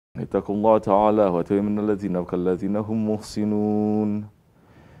اتقوا الله تعالى وتؤمن الذين وكالذين هم محسنون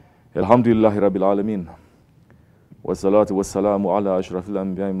الحمد لله رب العالمين والصلاة والسلام على أشرف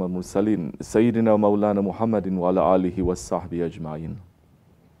الأنبياء والمرسلين سيدنا ومولانا محمد وعلى آله وصحبه أجمعين.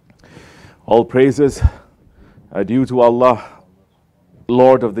 All praises are due to Allah,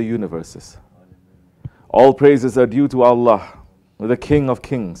 Lord of the universes. All praises are due to Allah, the King of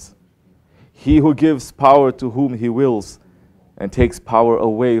kings. He who gives power to whom He wills and takes power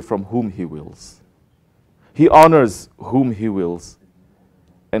away from whom He wills. He honors whom He wills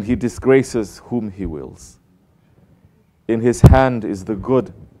and He disgraces whom He wills. In His hand is the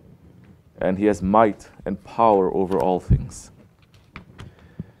good, and He has might and power over all things.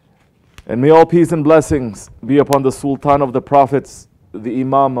 And may all peace and blessings be upon the Sultan of the Prophets, the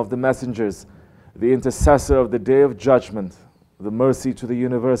Imam of the Messengers, the Intercessor of the Day of Judgment, the Mercy to the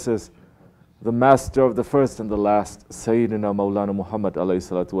Universes, the Master of the First and the Last, Sayyidina Mawlana Muhammad alayhi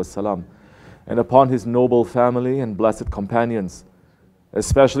salatu wassalam, and upon his noble family and blessed companions,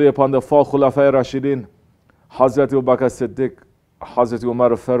 especially upon the four Khulafai Rashidin, Hazrat Abu Bakr Siddiq, Hazrat Umar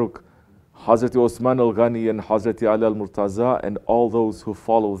Farooq, Hazrat Osman al-Ghani, and Hazrat Ali al-Murtaza, and all those who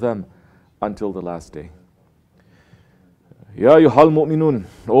follow them until the last day. Ya ayyuhal mu'minun,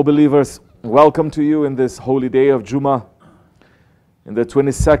 O believers, welcome to you in this holy day of Jummah, in the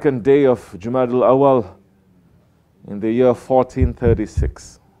 22nd day of Jumad al-Awwal, in the year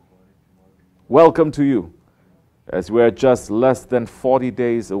 1436. Welcome to you, as we are just less than 40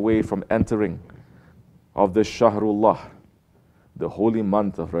 days away from entering of the Shahrullah, the holy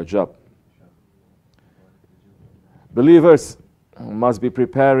month of Rajab. Believers must be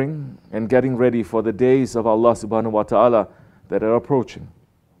preparing and getting ready for the days of Allah subhanahu wa ta'ala that are approaching.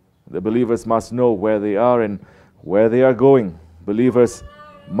 The believers must know where they are and where they are going. Believers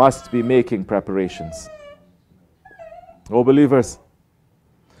must be making preparations. O believers,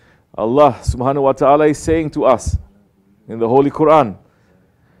 Allah subhanahu wa ta'ala is saying to us in the Holy Quran,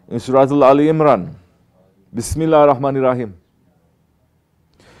 in Surah Al-Ali Imran, Bismillah ar-Rahman ar-Rahim,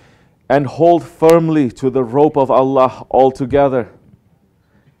 and hold firmly to the rope of Allah altogether,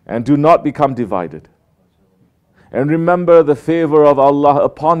 and do not become divided. And remember the favor of Allah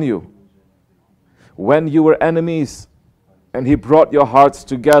upon you, when you were enemies, and He brought your hearts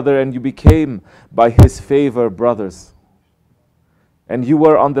together, and you became by His favor brothers. And you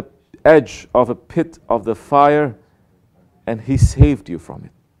were on the edge of a pit of the fire, and He saved you from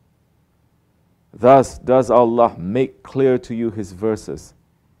it. Thus does Allah make clear to you His verses,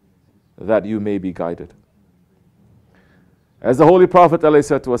 that you may be guided. As the Holy Prophet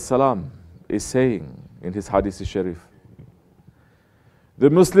ﷺ is saying in his Hadith Sharif, the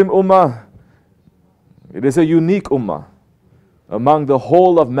Muslim Ummah, it is a unique Ummah among the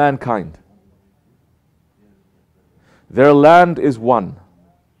whole of mankind. Their land is one.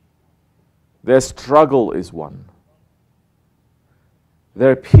 Their struggle is one.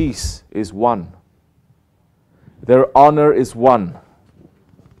 Their peace is one. Their honor is one.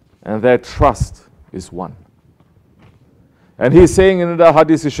 And their trust is one. And he's saying in the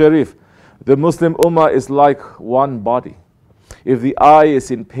Hadith Sharif, the Muslim Ummah is like one body. If the eye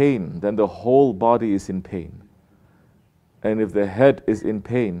is in pain, then the whole body is in pain. And if the head is in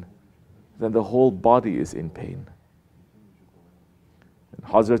pain, then the whole body is in pain. And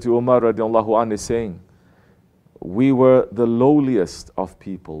Hazrat Umar radiallahu anhu is saying, we were the lowliest of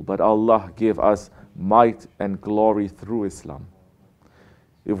people, but Allah gave us might and glory through Islam.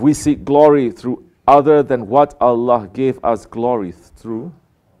 If we seek glory through other than what Allah gave us glory through,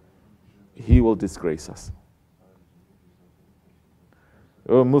 He will disgrace us.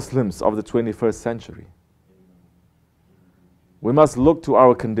 O Muslims of the 21st century, we must look to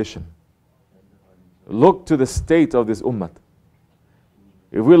our condition. Look to the state of this ummah.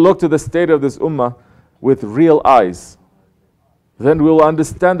 If we look to the state of this ummah with real eyes, then we will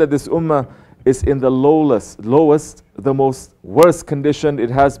understand that this ummah is in the lowest, the most worst condition it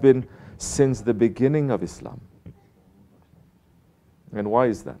has been since the beginning of Islam. And why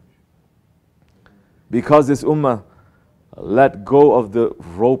is that? Because this ummah let go of the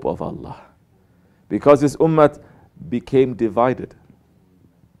rope of Allah. Because this ummah became divided.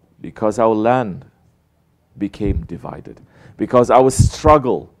 Because our land became divided. Because our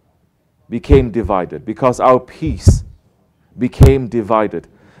struggle became divided. Because our peace became divided.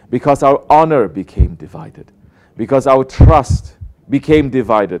 Because our honor became divided. Because our trust became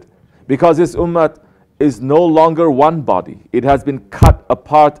divided. Because this ummah is no longer one body. It has been cut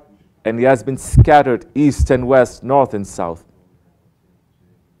apart and it has been scattered east and west, north and south.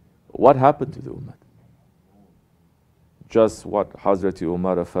 What happened to the ummah? Just what Hazrat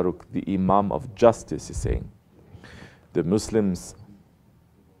Umar Farooq, the Imam of Justice, is saying. The Muslims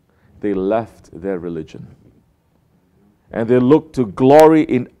they left their religion. And they looked to glory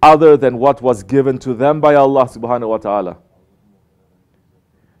in other than what was given to them by Allah subhanahu wa ta'ala.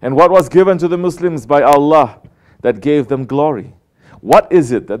 And what was given to the Muslims by Allah that gave them glory? What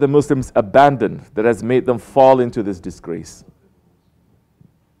is it that the Muslims abandoned that has made them fall into this disgrace?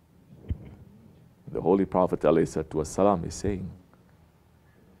 The Holy Prophet ﷺ is saying,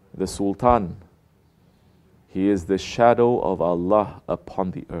 the Sultan, he is the shadow of Allah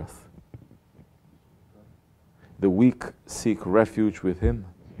upon the earth. The weak seek refuge with him,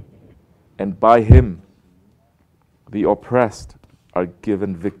 and by him the oppressed are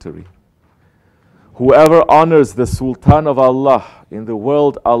given victory. Whoever honors the Sultan of Allah in the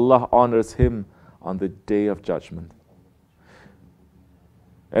world, Allah honors him on the day of judgment.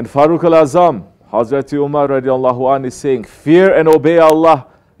 And Farooq al-Azam, Hazrat Umar radiallahu anh, is saying, fear and obey Allah,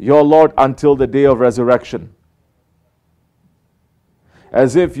 your Lord, until the day of resurrection.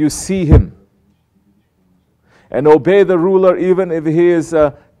 As if you see him. And obey the ruler even if he is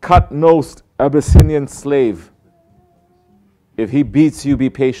a cut-nosed Abyssinian slave. If he beats you, be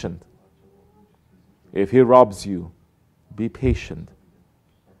patient. If he robs you, be patient.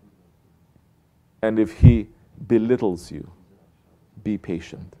 And if he belittles you, be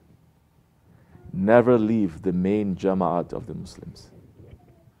patient. Never leave the main jama'at of the Muslims.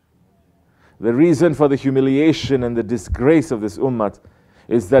 The reason for the humiliation and the disgrace of this ummah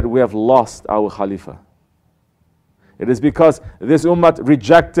is that we have lost our Khalifa. It is because this ummah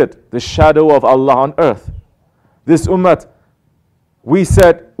rejected the shadow of Allah on earth. This ummah, we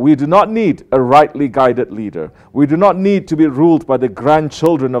said, we do not need a rightly guided leader. We do not need to be ruled by the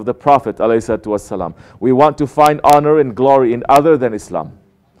grandchildren of the Prophet ﷺ. We want to find honor and glory in other than Islam.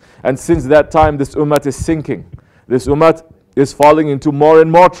 And since that time, this ummah is sinking. This ummah is falling into more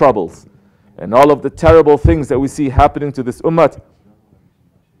and more troubles. And all of the terrible things that we see happening to this ummah,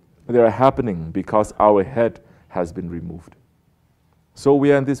 they are happening because our head has been removed. So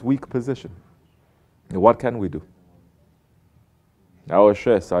we are in this weak position. And what can we do? Our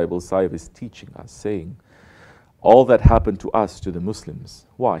Shaykh Sahib al-Sahib is teaching us, saying, all that happened to us, to the Muslims.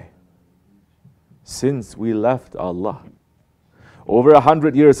 Why? Since we left Allah. Over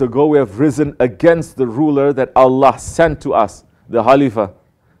 100 years ago, we have risen against the ruler that Allah sent to us, the Khalifa.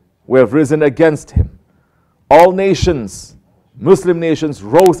 We have risen against him. All nations, Muslim nations,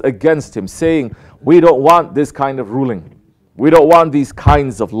 rose against him, saying, we don't want this kind of ruling. We don't want these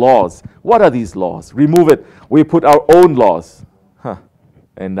kinds of laws. What are these laws? Remove it. We put our own laws.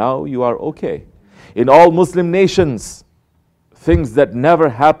 And now you are okay. In all Muslim nations, things that never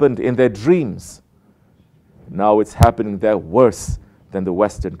happened in their dreams, now it's happening there worse than the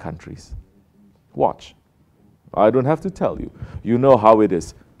Western countries. Watch. I don't have to tell you. You know how it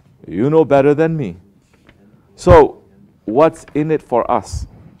is. You know better than me. So, what's in it for us?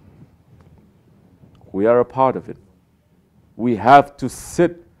 We are a part of it. We have to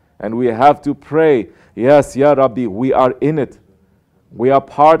sit and we have to pray. Yes, Ya Rabbi, we are in it. We are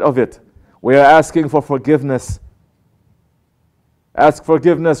part of it. We are asking for forgiveness. Ask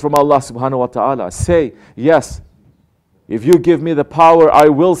forgiveness from Allah subhanahu wa ta'ala. Say, yes, if you give me the power, I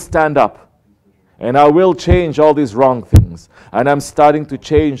will stand up. And I will change all these wrong things. And I'm starting to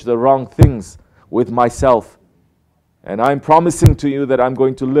change the wrong things with myself. And I'm promising to you that I'm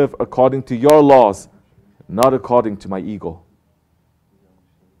going to live according to your laws, not according to my ego.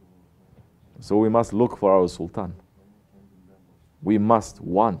 So we must look for our Sultan. We must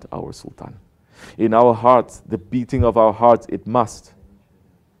want our Sultan. In our hearts, the beating of our hearts, it must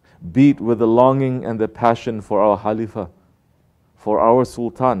beat with the longing and the passion for our Khalifa, for our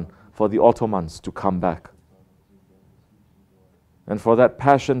Sultan, for the Ottomans to come back. And for that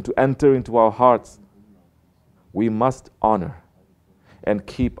passion to enter into our hearts, we must honor and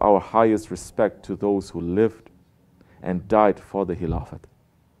keep our highest respect to those who lived and died for the Khilafat.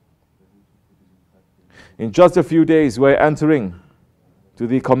 In just a few days, we're entering to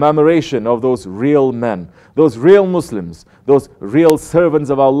the commemoration of those real men, those real Muslims, those real servants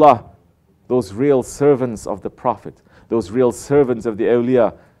of Allah, those real servants of the Prophet, those real servants of the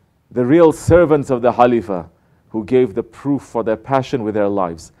awliya, the real servants of the Khalifa, who gave the proof for their passion with their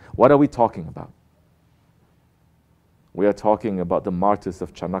lives. What are we talking about? We are talking about the martyrs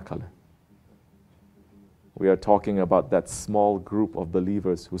of Çanakkale. We are talking about that small group of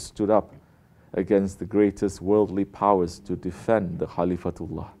believers who stood up against the greatest worldly powers to defend the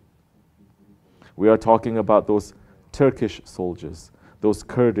Khalifatullah. We are talking about those Turkish soldiers, those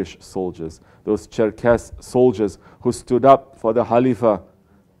Kurdish soldiers, those Cherkess soldiers who stood up for the Khalifa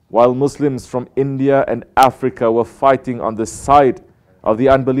while Muslims from India and Africa were fighting on the side of the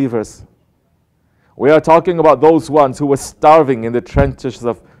unbelievers. We are talking about those ones who were starving in the trenches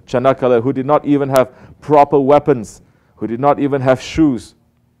of Chanakala, who did not even have proper weapons, who did not even have shoes,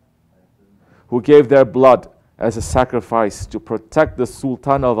 who gave their blood as a sacrifice to protect the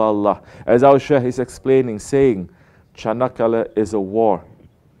Sultan of Allah. As our Shaykh is explaining, saying, Chanakala is a war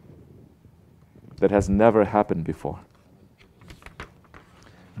that has never happened before.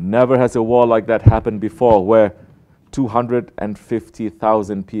 Never has a war like that happened before, where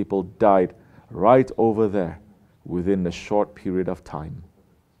 250,000 people died right over there within a short period of time.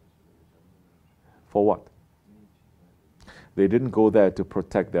 For what? They didn't go there to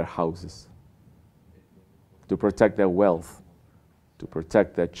protect their houses, to protect their wealth, to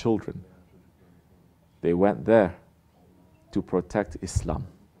protect their children. They went there to protect Islam,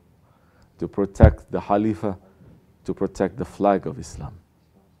 to protect the Khalifa, to protect the flag of Islam.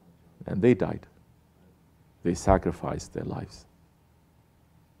 And they died. They sacrificed their lives.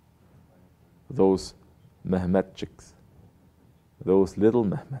 Those Mehmetchiks, those little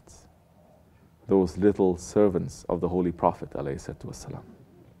Mehmets, those little servants of the Holy Prophet ﷺ,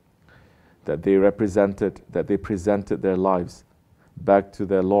 that they presented their lives back to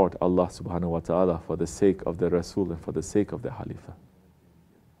their Lord Allah subhanahu wa ta'ala for the sake of the Rasul and for the sake of the Khalifa.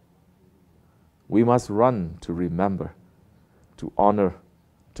 We must run to remember, to honor,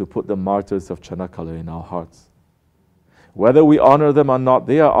 to put the martyrs of Chanakala in our hearts. Whether we honor them or not,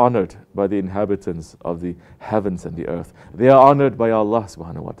 they are honored by the inhabitants of the heavens and the earth. They are honored by Allah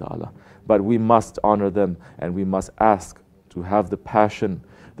subhanahu wa ta'ala. But we must honor them, and we must ask to have the passion,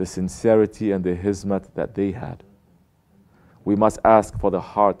 the sincerity and the hizmat that they had. We must ask for the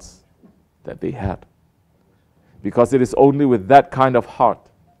hearts that they had. Because it is only with that kind of heart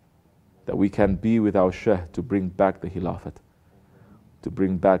that we can be with our Shaykh to bring back the Khilafat, to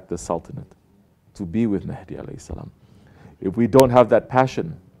bring back the Sultanate, to be with Mahdi alayhi salam. If we don't have that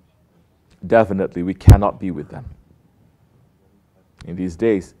passion, definitely we cannot be with them. In these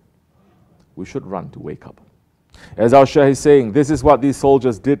days, we should run to wake up. As our Shaykh is saying, this is what these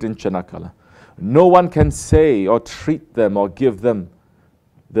soldiers did in Chanakala. No one can say or treat them or give them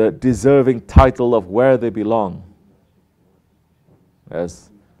the deserving title of where they belong. As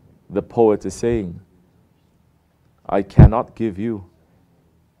the poet is saying, I cannot give you,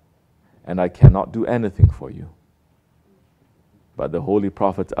 and I cannot do anything for you. But the Holy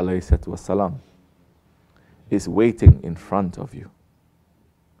Prophet ﷺ is waiting in front of you.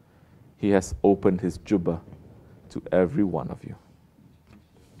 He has opened his jubbah to every one of you.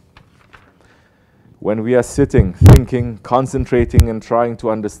 When we are sitting, thinking, concentrating and trying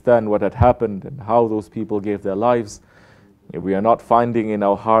to understand what had happened and how those people gave their lives, if we are not finding in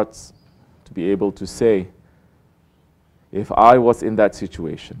our hearts to be able to say, if I was in that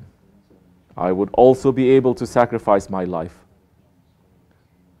situation, I would also be able to sacrifice my life.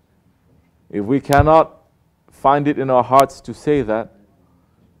 If we cannot find it in our hearts to say that,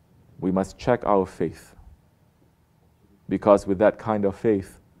 we must check our faith. Because with that kind of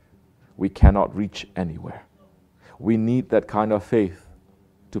faith, we cannot reach anywhere. We need that kind of faith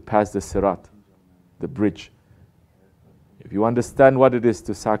to pass the sirat, the bridge. If you understand what it is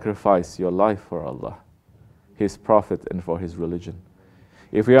to sacrifice your life for Allah, His Prophet, and for His religion,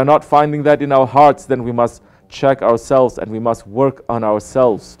 if we are not finding that in our hearts, then we must check ourselves and we must work on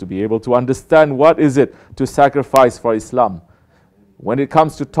ourselves to be able to understand what is it to sacrifice for Islam. When it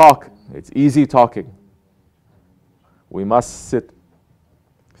comes to talk, it's easy talking. We must sit,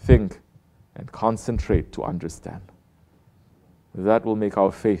 think, and concentrate to understand. That will make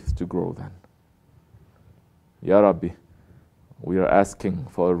our faith to grow then. Ya Rabbi, we are asking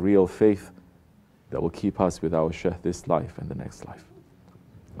for a real faith that will keep us with our Shaykh this life and the next life.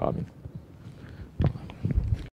 Amin.